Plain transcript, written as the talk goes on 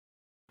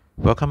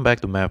Welcome back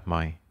to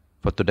MathMind.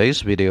 For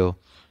today's video,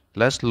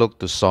 let's look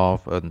to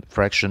solve a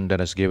fraction that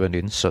is given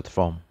in surd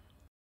form.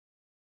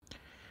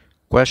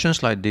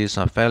 Questions like these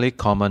are fairly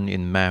common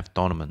in math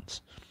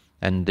tournaments,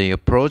 and the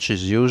approach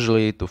is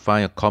usually to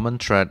find a common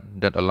thread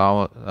that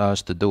allows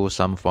us to do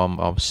some form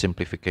of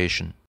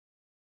simplification.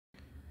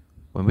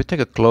 When we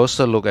take a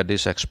closer look at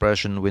this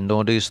expression, we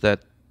notice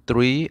that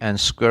 3 and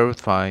square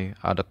root 5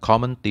 are the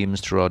common themes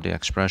throughout the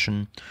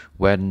expression,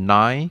 where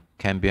 9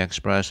 can be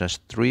expressed as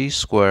 3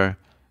 squared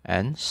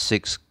and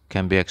 6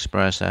 can be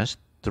expressed as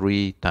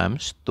 3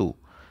 times 2.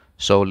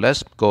 So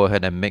let's go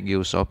ahead and make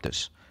use of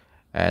this.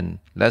 And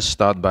let's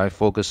start by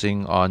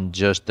focusing on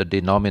just the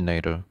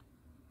denominator.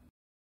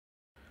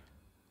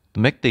 To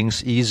make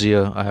things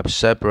easier, I have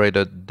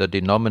separated the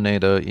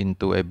denominator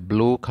into a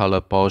blue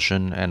color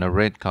portion and a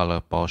red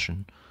color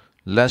portion.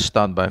 Let's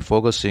start by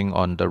focusing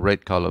on the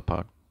red color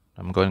part.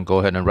 I'm going to go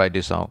ahead and write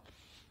this out.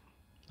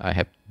 I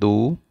have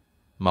 2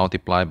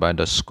 multiplied by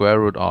the square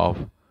root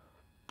of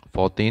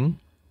 14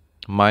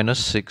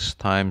 minus 6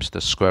 times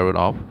the square root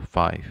of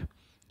 5.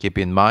 Keep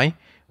in mind,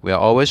 we are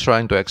always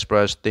trying to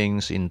express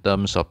things in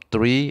terms of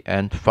 3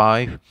 and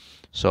 5.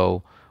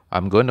 So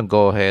I'm going to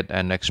go ahead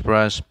and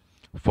express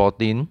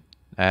 14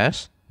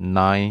 as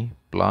 9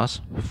 plus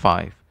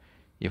 5.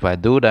 If I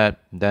do that,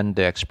 then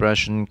the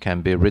expression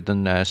can be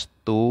written as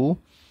 2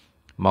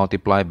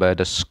 multiplied by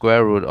the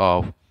square root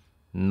of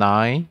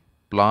 9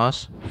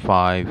 plus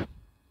 5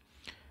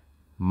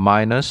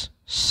 minus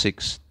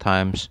 6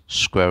 times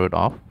square root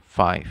of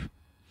 5.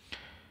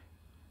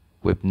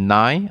 With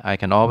 9, I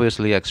can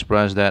obviously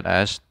express that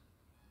as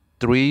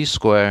 3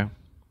 squared,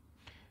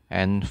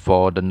 and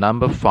for the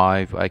number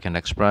 5, I can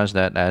express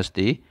that as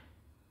the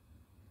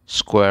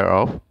square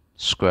of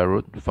square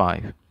root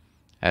 5.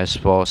 As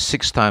for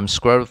 6 times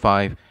square root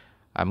 5,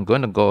 I'm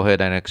going to go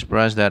ahead and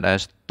express that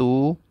as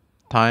 2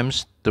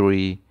 times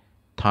 3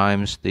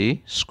 times the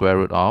square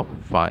root of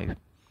 5.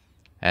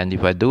 And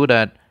if I do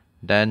that,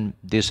 then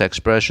this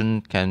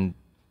expression can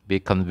be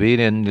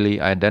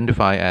conveniently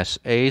identified as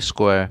a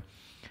squared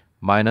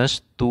minus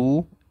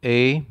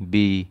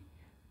 2ab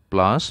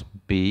plus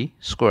b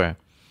squared.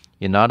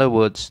 In other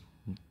words,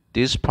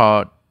 this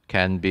part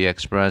can be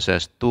expressed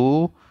as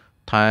 2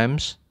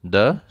 times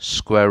the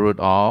square root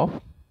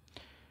of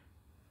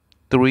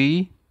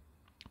 3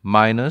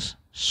 minus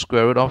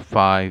square root of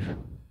 5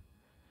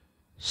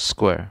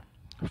 squared.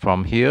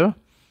 From here,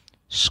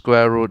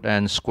 square root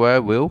and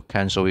square will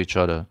cancel each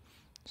other.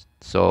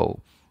 So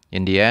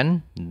in the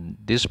end,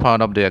 this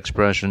part of the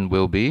expression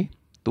will be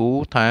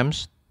 2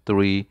 times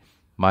 3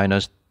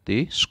 minus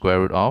the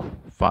square root of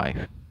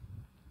 5.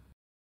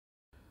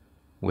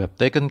 We have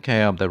taken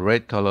care of the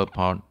red color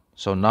part,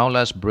 so now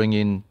let's bring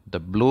in the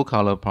blue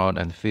color part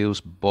and fuse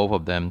both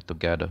of them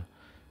together.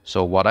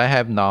 So what I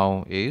have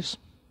now is,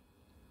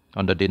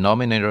 on the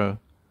denominator,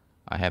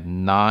 I have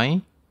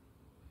 9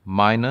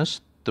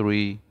 minus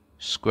 3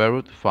 square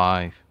root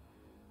 5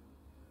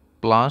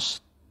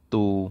 plus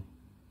 2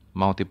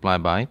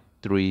 multiplied by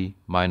 3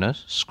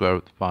 minus square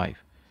root 5,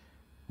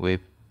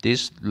 with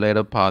this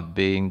later part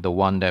being the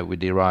one that we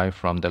derive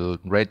from the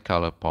red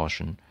color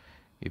portion.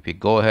 If we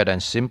go ahead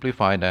and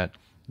simplify that,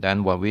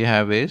 then what we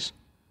have is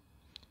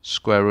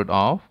square root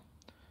of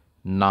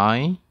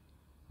 9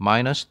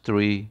 minus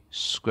 3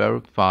 square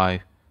root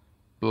 5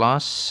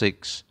 plus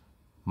 6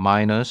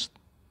 minus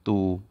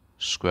 2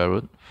 square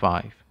root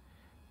 5.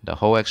 The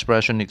whole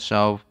expression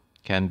itself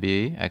can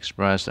be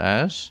expressed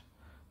as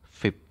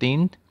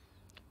 15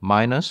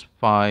 minus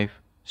 5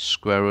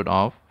 square root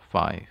of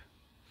 5.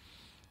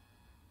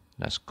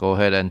 Let's go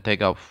ahead and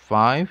take out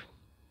 5.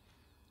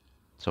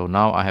 So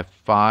now I have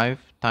 5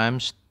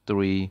 times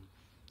 3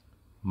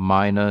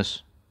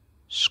 minus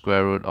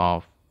square root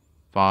of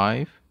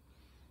 5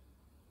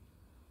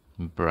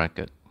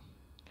 bracket.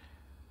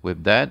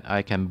 With that,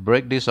 I can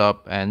break this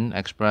up and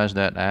express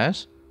that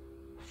as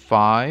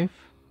 5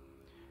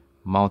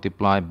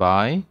 multiplied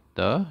by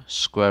the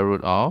square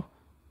root of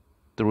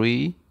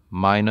 3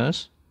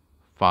 minus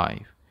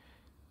 5.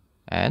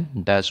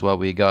 And that's what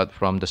we got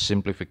from the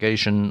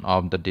simplification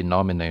of the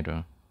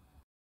denominator.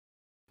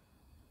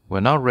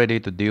 We're now ready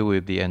to deal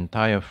with the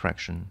entire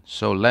fraction.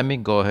 So let me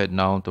go ahead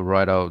now to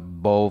write out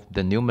both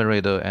the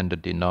numerator and the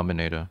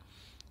denominator.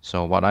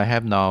 So what I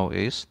have now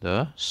is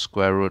the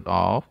square root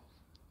of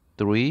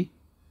 3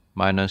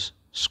 minus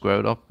square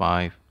root of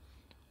 5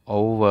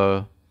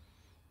 over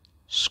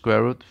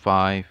square root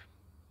 5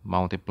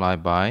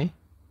 multiplied by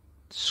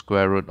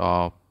square root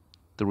of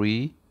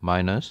 3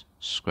 minus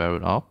square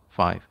root of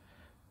 5.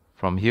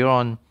 From here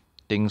on,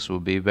 things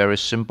will be very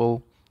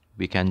simple.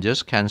 We can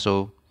just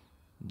cancel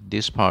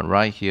this part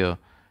right here,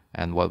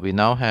 and what we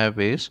now have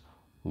is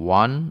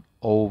 1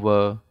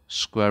 over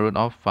square root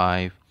of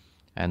 5,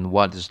 and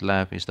what is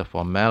left is the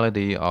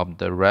formality of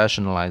the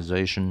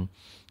rationalization.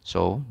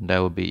 So that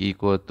will be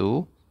equal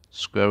to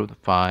square root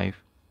 5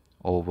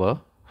 over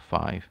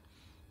 5.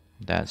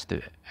 That's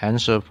the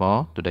answer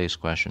for today's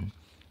question.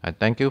 I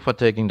thank you for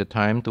taking the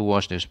time to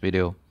watch this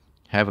video.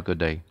 Have a good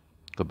day.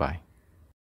 Goodbye.